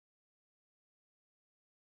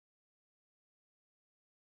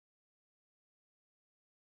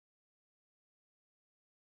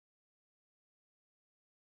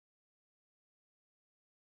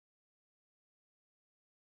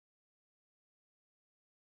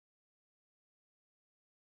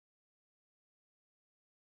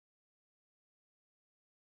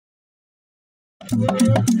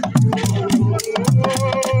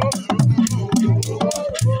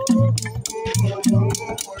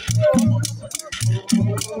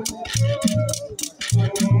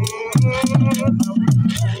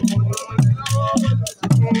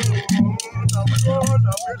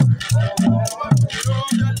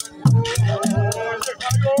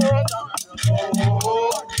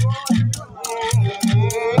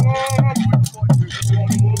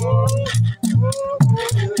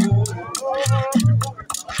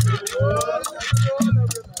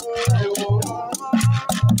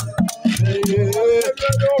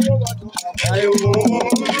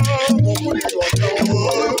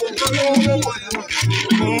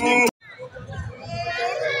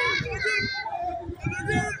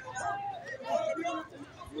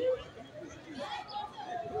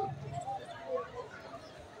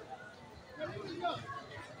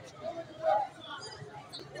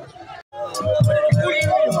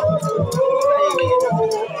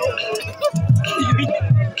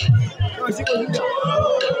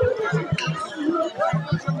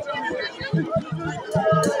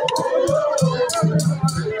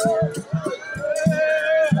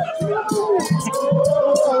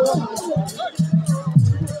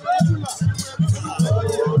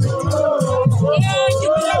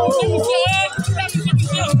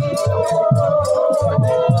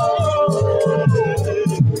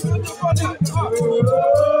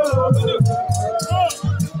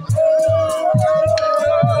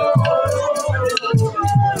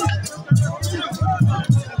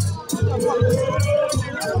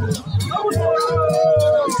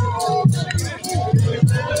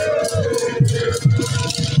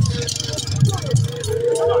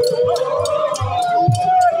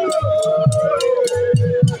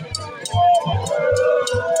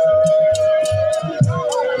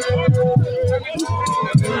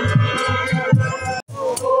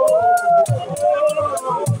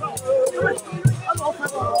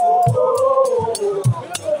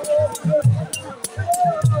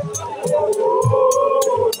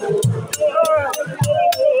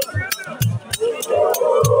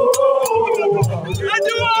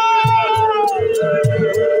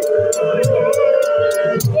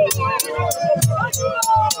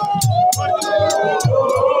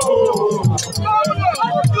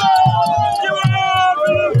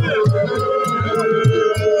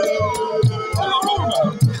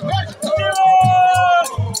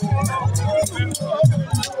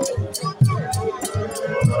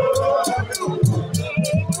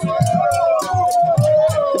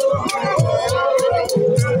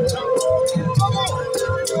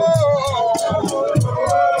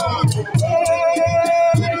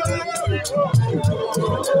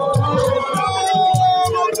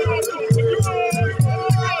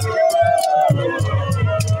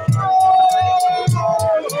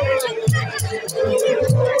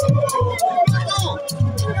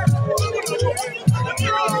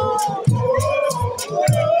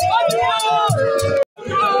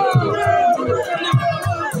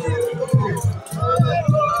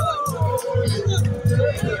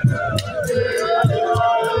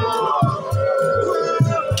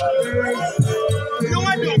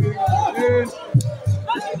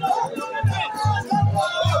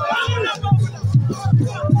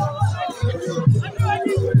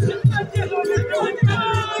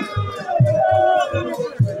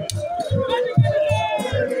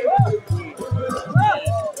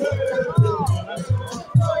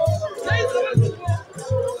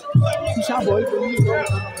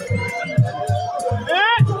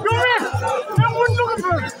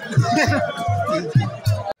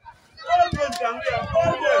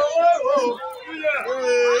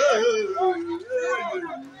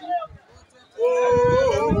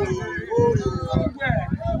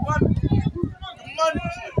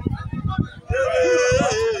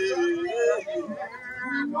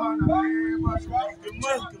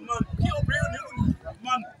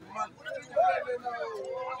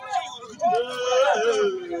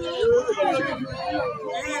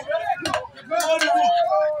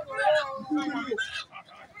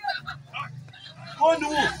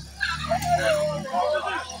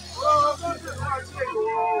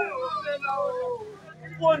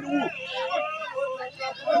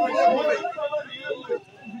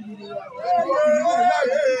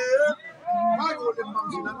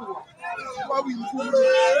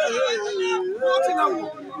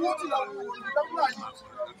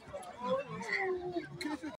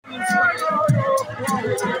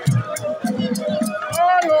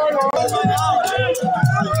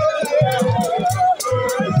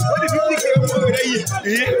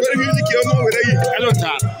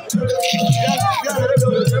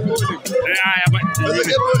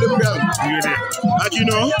you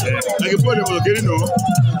know, I can put them on getting no.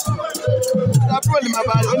 I put him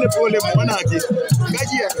about on the problem one again.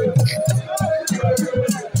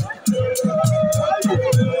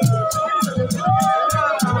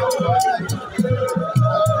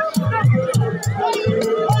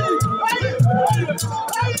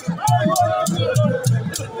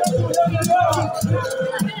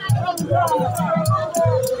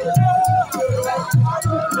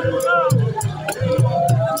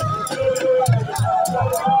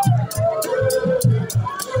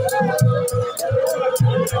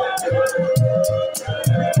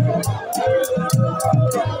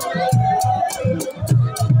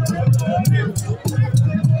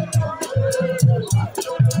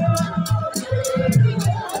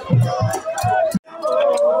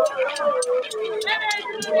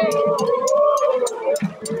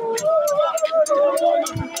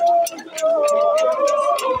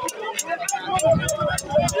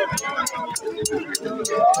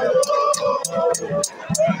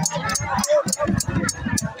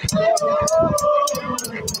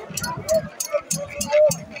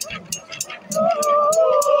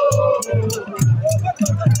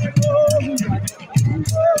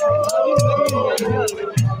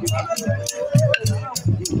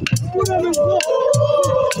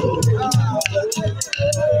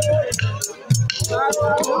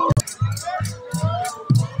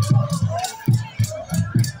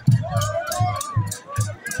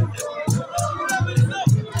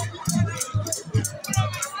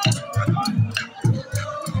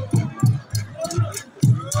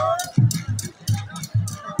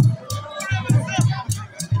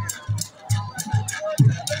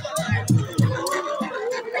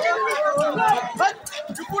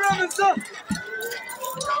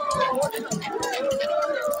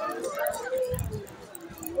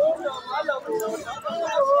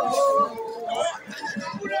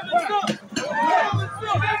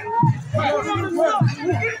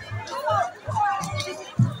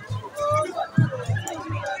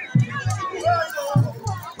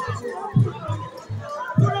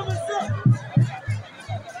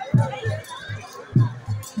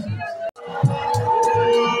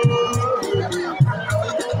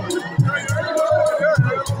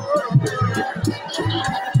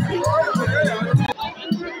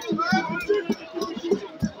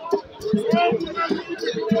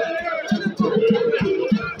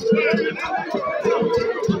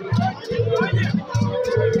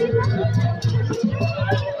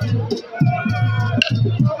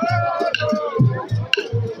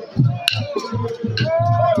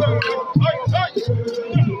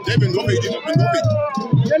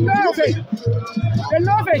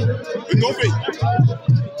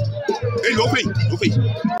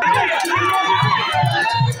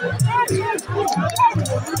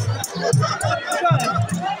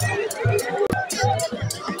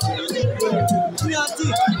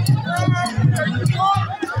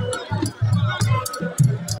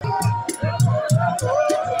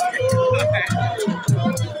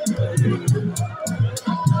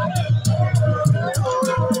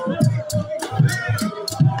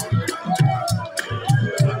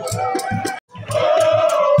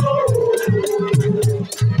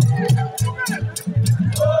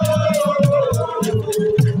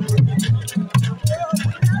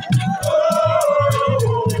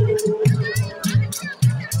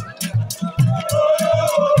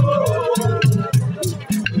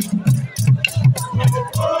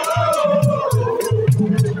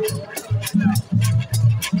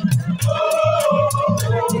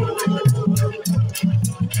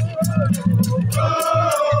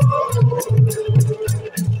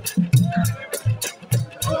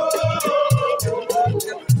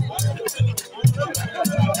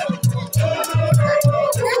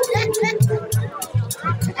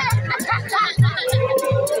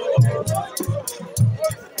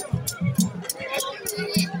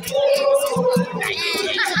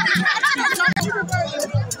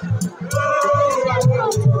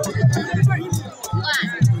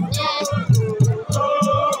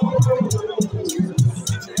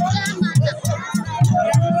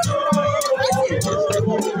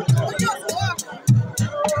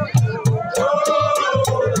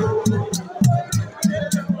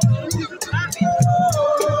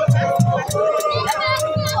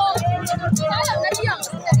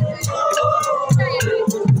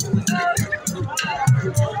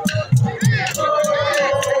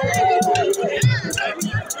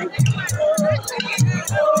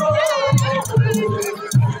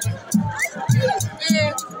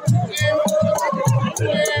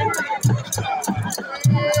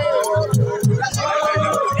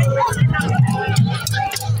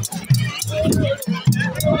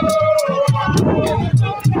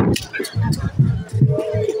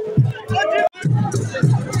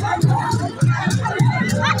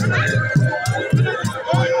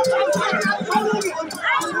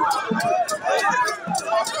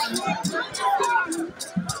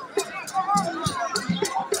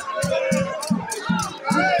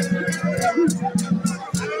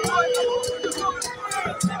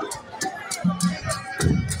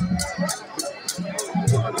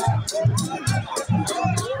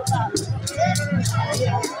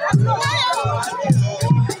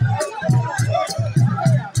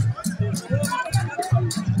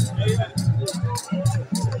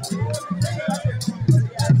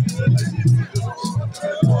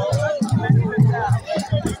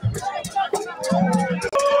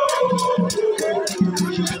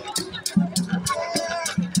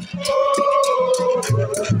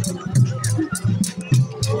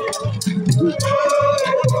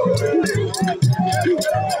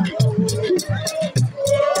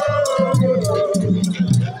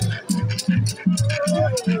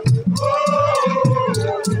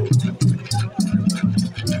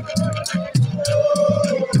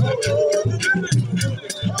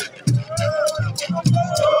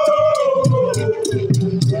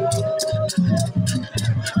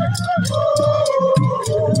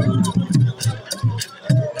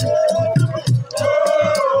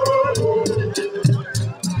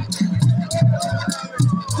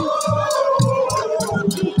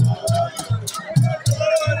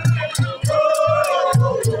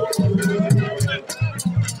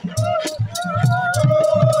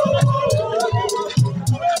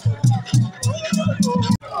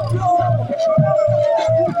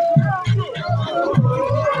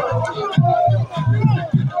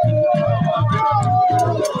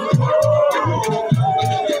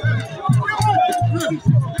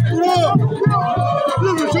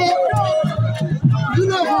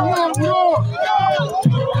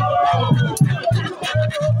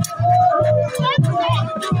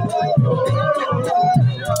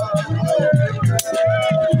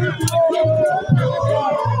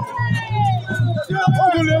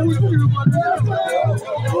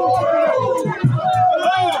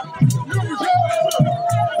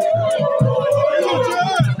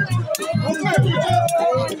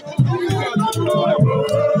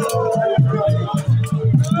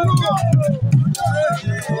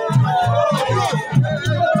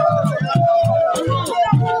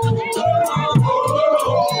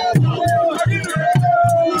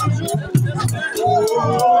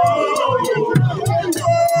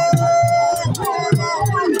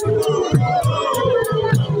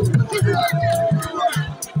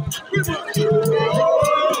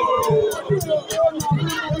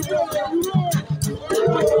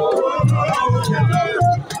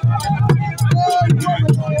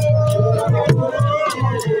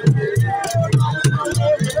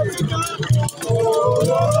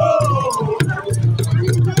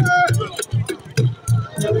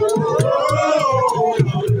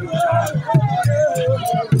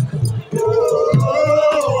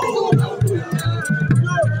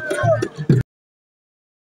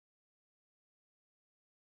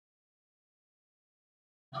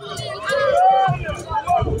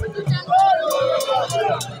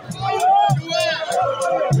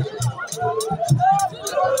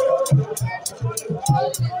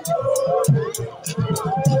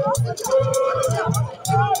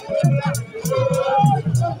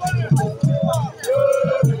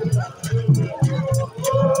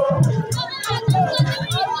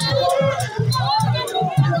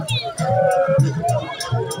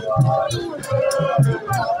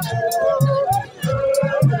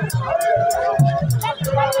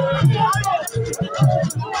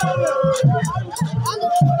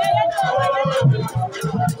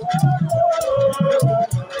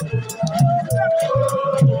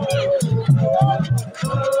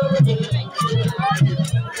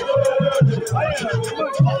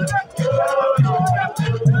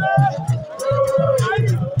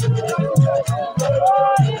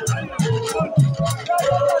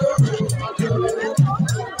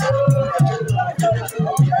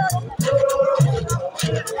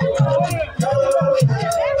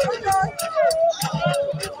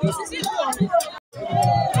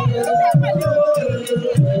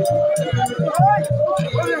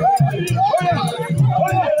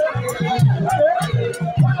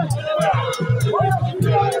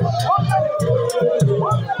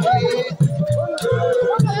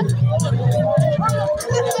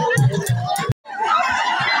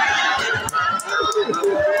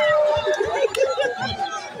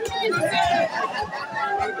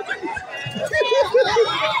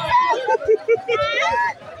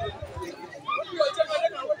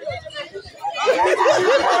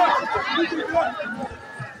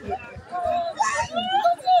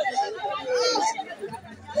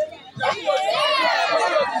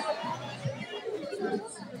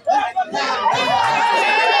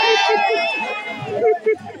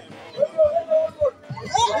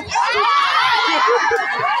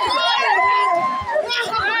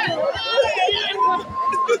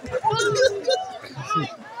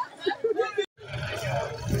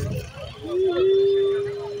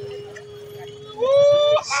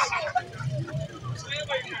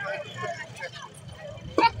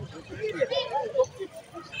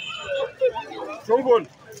 Sobon.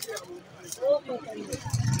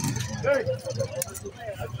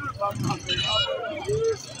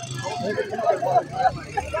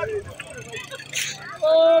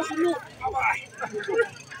 Oh, look.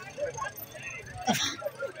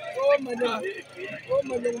 Oh, madam. Oh,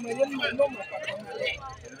 madam.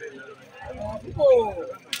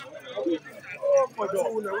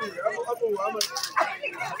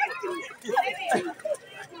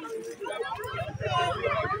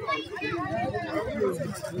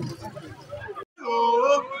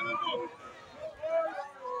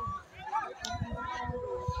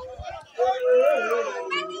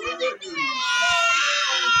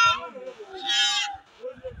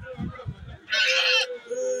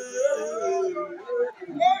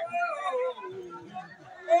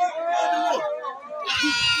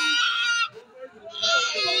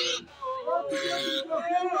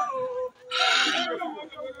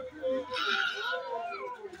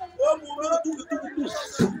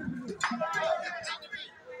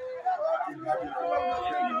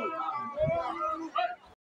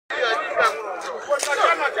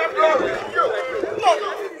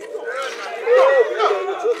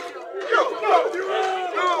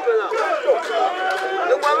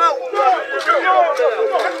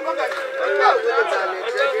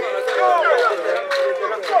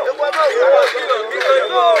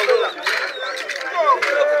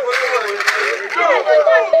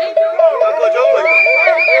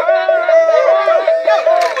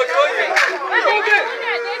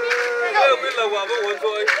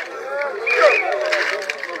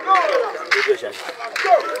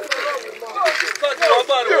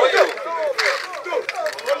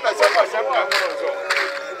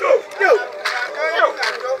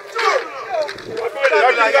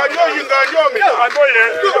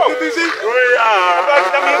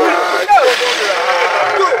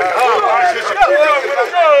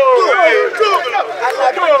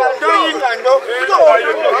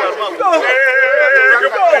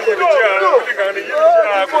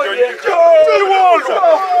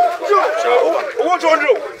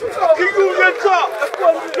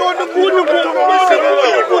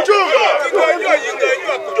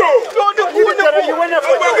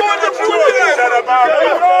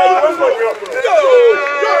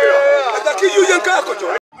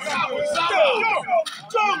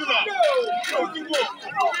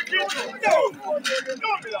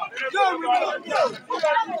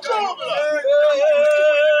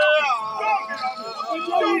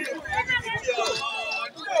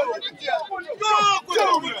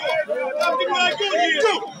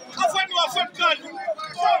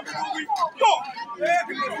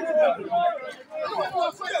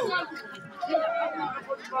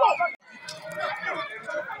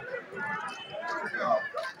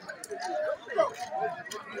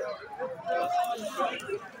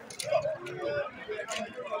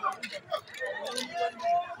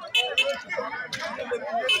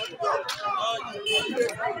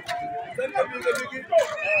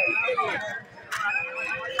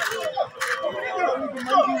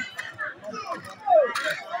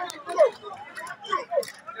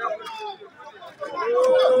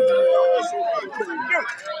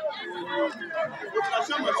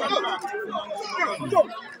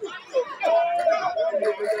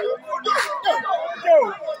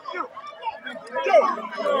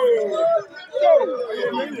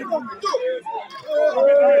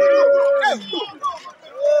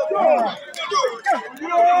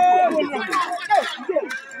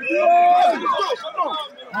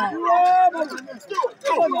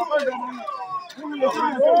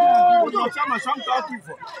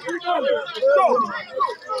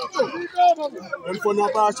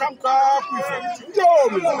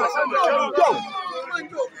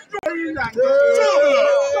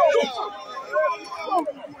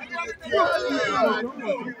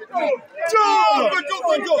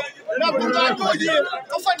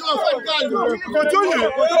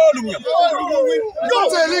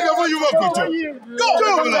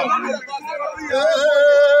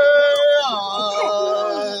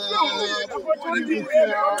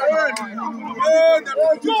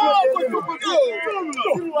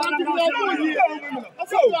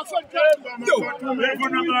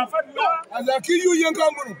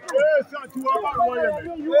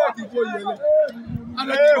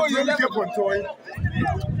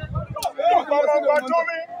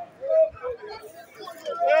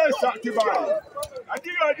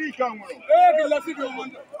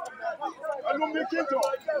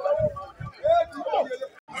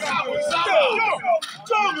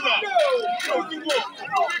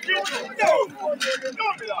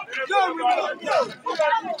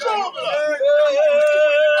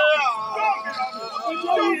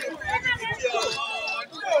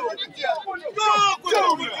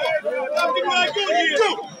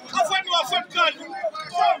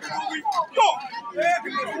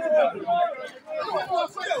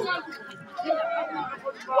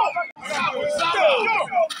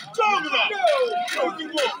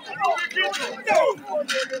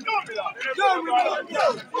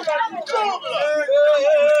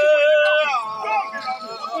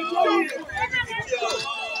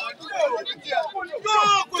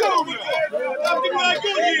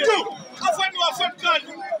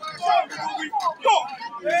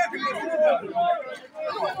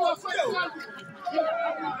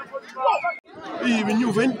 Even you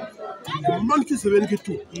went, monkeys when get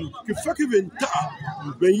to, the fucking venta,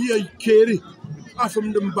 when you carry,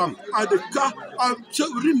 from the bank, at the car, I'm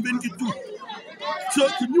children when get to. So,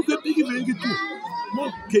 can you get big when get to?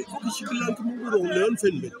 More cake, she will learn to move on, learn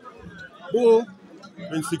Fenman. Oh,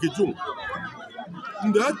 and stick it to.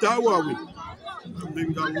 That tower we,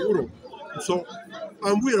 so,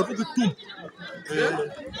 I'm weird for the two.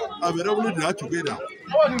 I've only that together.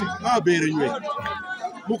 I'll bear in way.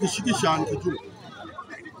 Moka Shiki Shan to do.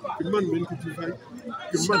 The man went to find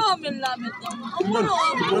the man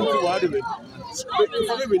to water it.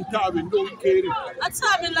 Living Tavin, don't carry. That's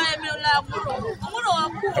how I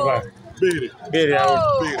Very.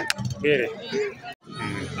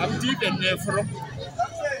 I'm deep in there from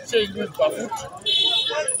Say Buffut.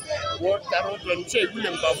 What Tarot and Say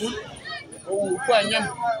William Buffut. Oh, Quanyam.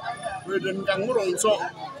 With the Nwerong so.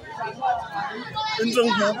 In the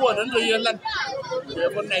war under Yelan.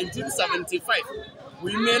 1975.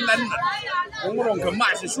 We made London. Nwerong can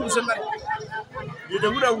march the Switzerland. You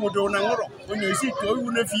don't know Nwerong. When you see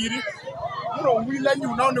Toyuna Fury. We let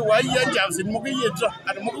you know the way you jobs in Mokia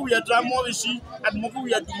and Mokia Movishi and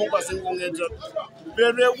Mokia Mokas and Wonga.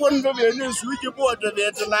 Very one of the news with your board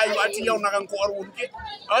there to lie at Yonakan Korwunke.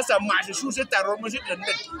 Also, Marsh shoes at Romasit and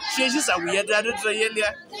she is a weird added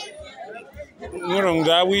Traelia. Nwerong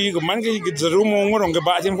we monkey gets the room on the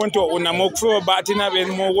batin point to Unamok for Batina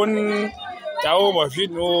and more one Tao Bafit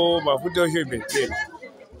no Bafuto Hubit.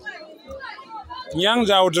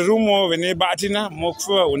 Young out the room when a batina,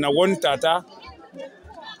 Mokfur, una one tata.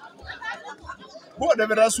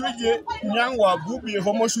 Whatever as we get, young or booby,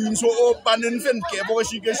 homo shooting so open and fin, cable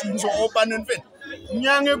she gets so open and fin.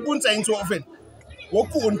 Young a good sign so often.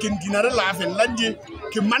 Woku can dinner laughing, Landy,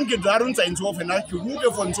 can man get darun signs often, I could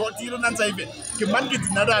move on so till and save it. Can man get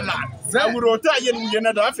another land. Some wrote a yen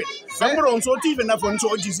another fit. Some were on so even enough on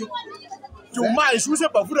so easy. To my shoes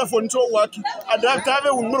up a foot of on so working. At that time,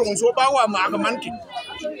 we were so power mark a monkey.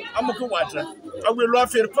 I'm a water. I will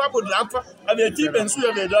love your papa drapper. I will keep and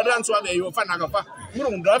swear the dance while they are fanagapa. You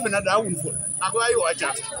don't drive another down for. I go, you are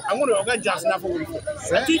just. I'm going to get just enough for.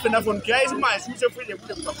 I keep enough on Kai's my shoes of freedom. I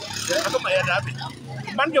got my head happy.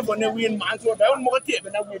 Monkey for no win man to down more tape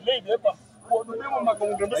and I will lay paper. I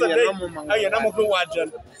am a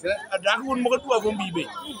watcher. A dark one more to Mbveh.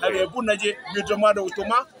 I will put a tomato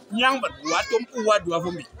toma, young but what do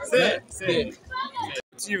you me? Say.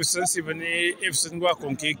 Sensibly, if Sangwa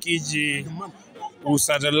Kiki, who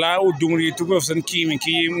said a loud dungry to go some Kim and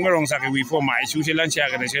Kim, Nwerong Saki for my social lunch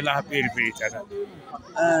and she'll have paid for it.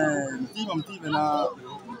 Team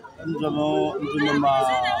number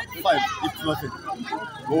 5, if nothing.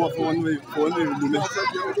 Go for one way,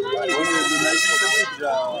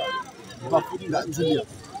 that junior.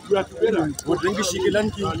 You are together. What drink is she can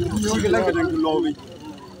lobby?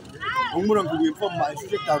 Nwerong to inform my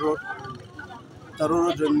sister. Tarot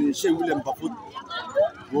and Shea William Buffut.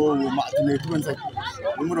 Go Martin Twins.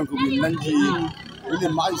 Nwerong to be Nanji,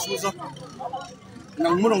 William My Susan.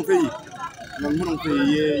 Nwerong Pay. Nwerong Pay,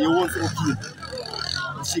 you want to keep.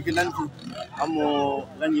 She can Amo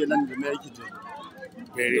Lanyan make it.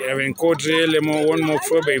 Very having caught Lemo one more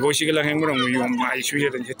for by Hoshigala Nwerong, you my shoe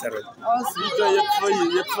and hitter. As we go,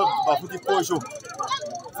 Bafuti Posho.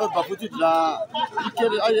 For Bafuti, I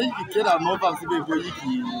get a mobile to be very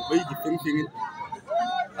thinking.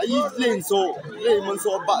 I eat lane so lemon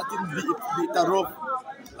so bad in the tarot.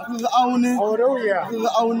 I think the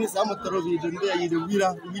own is amateur of it, and there is the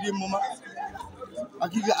William Mama. I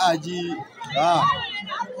give the Aji.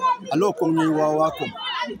 A local me welcome.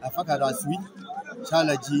 A fakara sweet,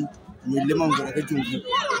 Chalaji, you lemon got a junkie.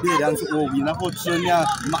 They dance all we know what Sonia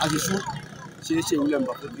Magishu. She will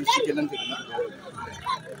remember the chicken and